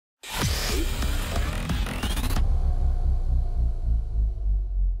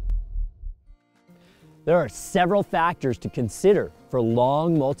There are several factors to consider for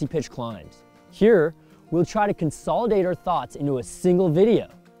long multi-pitch climbs. Here, we'll try to consolidate our thoughts into a single video.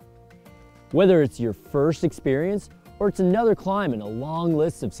 Whether it's your first experience or it's another climb in a long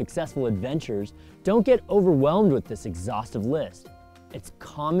list of successful adventures, don't get overwhelmed with this exhaustive list. It's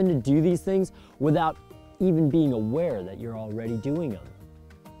common to do these things without even being aware that you're already doing them.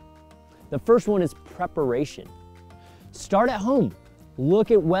 The first one is preparation. Start at home.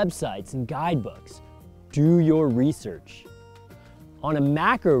 Look at websites and guidebooks. Do your research. On a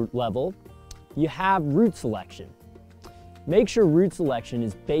macro level, you have route selection. Make sure route selection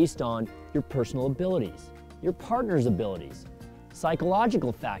is based on your personal abilities, your partner's abilities,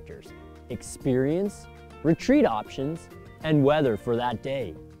 psychological factors, experience, retreat options, and weather for that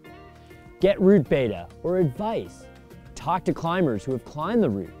day. Get route beta or advice. Talk to climbers who have climbed the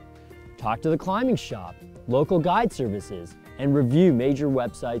route. Talk to the climbing shop, local guide services, and review major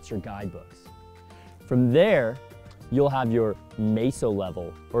websites or guidebooks. From there, you'll have your Meso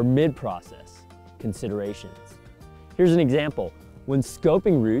level or mid-process considerations. Here's an example. When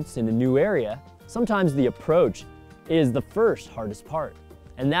scoping routes in a new area, sometimes the approach is the first hardest part,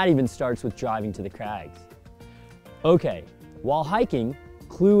 and that even starts with driving to the crags. Okay, while hiking,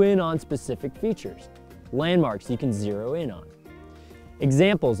 clue in on specific features, landmarks you can zero in on.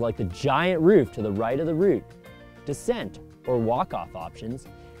 Examples like the giant roof to the right of the route, descent or walk-off options,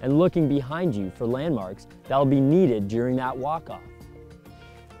 and looking behind you for landmarks that will be needed during that walk-off.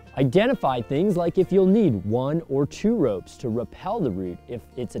 Identify things like if you'll need 1 or 2 ropes to rappel the route if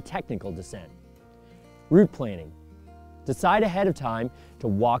it's a technical descent. Route planning. Decide ahead of time to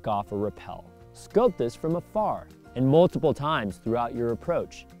walk off or rappel. Scope this from afar and multiple times throughout your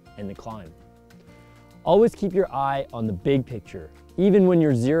approach and the climb. Always keep your eye on the big picture, even when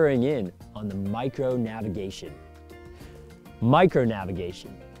you're zeroing in on the micro navigation. Micro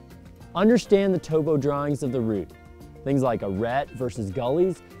navigation. Understand the topo drawings of the route, things like arête versus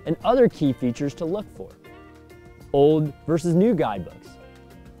gullies and other key features to look for. Old versus new guidebooks.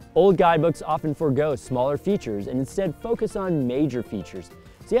 Old guidebooks often forego smaller features and instead focus on major features,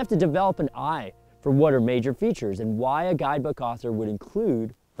 so you have to develop an eye for what are major features and why a guidebook author would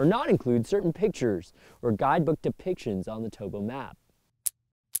include or not include certain pictures or guidebook depictions on the topo map.